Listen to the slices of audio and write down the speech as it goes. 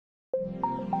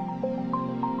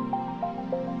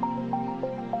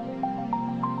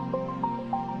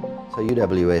So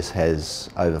UWS has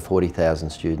over 40,000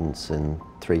 students and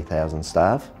 3,000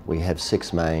 staff. We have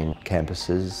 6 main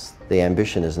campuses. The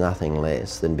ambition is nothing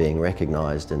less than being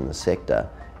recognised in the sector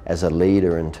as a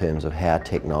leader in terms of how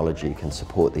technology can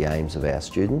support the aims of our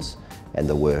students and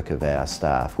the work of our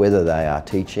staff, whether they are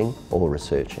teaching or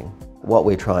researching. What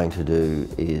we're trying to do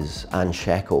is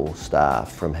unshackle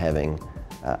staff from having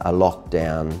a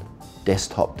locked-down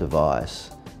desktop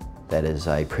device that is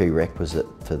a prerequisite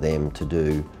for them to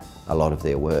do a lot of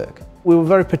their work. We were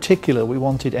very particular. We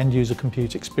wanted end-user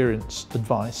compute experience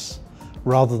advice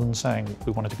rather than saying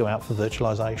we wanted to go out for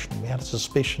virtualisation. We had a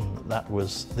suspicion that that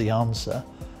was the answer,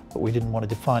 but we didn't want to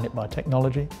define it by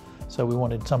technology. So we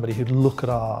wanted somebody who'd look at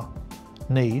our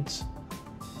needs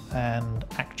and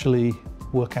actually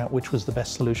work out which was the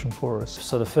best solution for us.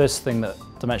 So the first thing that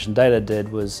Dimension Data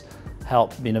did was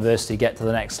help the university get to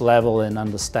the next level in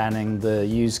understanding the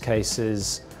use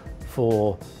cases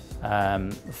for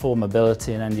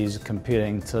mobility and end-user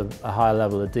computing to a higher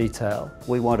level of detail.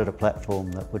 We wanted a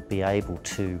platform that would be able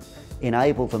to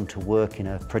enable them to work in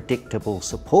a predictable,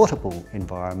 supportable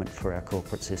environment for our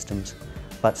corporate systems,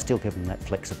 but still give them that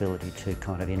flexibility to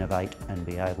kind of innovate and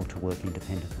be able to work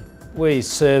independently. We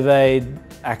surveyed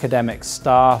academic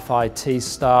staff, IT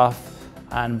staff,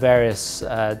 and various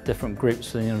different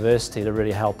groups within the university to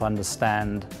really help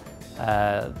understand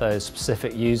those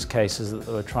specific use cases that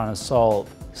they were trying to solve.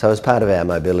 So as part of our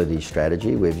mobility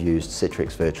strategy, we've used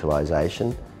Citrix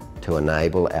virtualisation to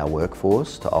enable our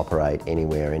workforce to operate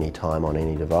anywhere, anytime on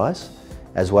any device,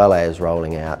 as well as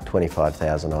rolling out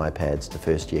 25,000 iPads to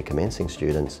first-year commencing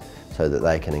students so that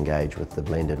they can engage with the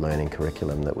blended learning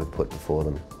curriculum that we've put before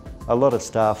them. A lot of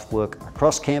staff work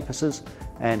across campuses,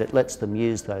 and it lets them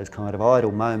use those kind of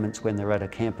idle moments when they're at a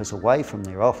campus away from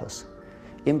their office,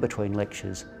 in between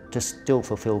lectures, to still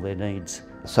fulfil their needs.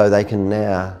 So they can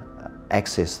now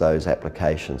access those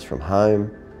applications from home,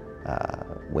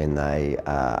 when they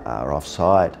are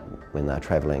off-site, when they're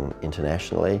travelling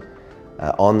internationally,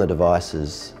 on the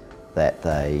devices that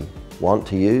they want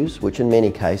to use, which in many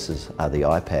cases are the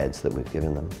iPads that we've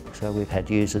given them. So we've had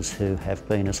users who have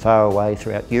been as far away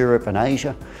throughout Europe and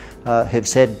Asia who've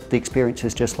said the experience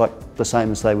is just like the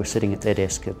same as they were sitting at their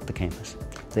desk at the campus.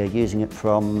 They're using it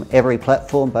from every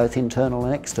platform, both internal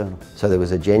and external. So there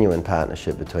was a genuine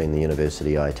partnership between the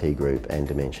University IT Group and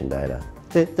Dimension Data.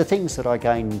 The things that I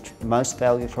gained most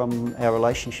value from our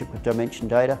relationship with Dimension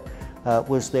Data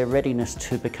was their readiness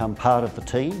to become part of the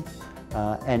team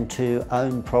and to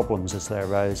own problems as they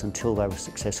arose until they were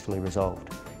successfully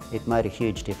resolved. It made a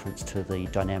huge difference to the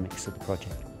dynamics of the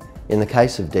project. In the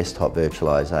case of desktop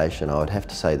virtualisation, I would have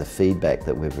to say the feedback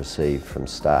that we've received from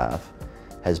staff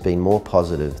has been more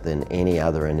positive than any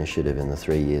other initiative in the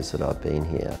 3 years that I've been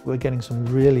here. We're getting some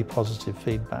really positive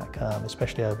feedback,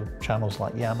 especially over channels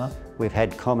like Yammer. We've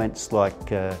had comments like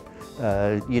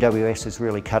UWS is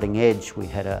really cutting edge. We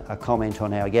had a comment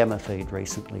on our Yammer feed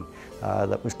recently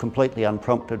that was completely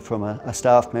unprompted from a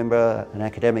staff member, an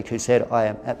academic, who said, "I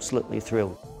am absolutely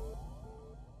thrilled."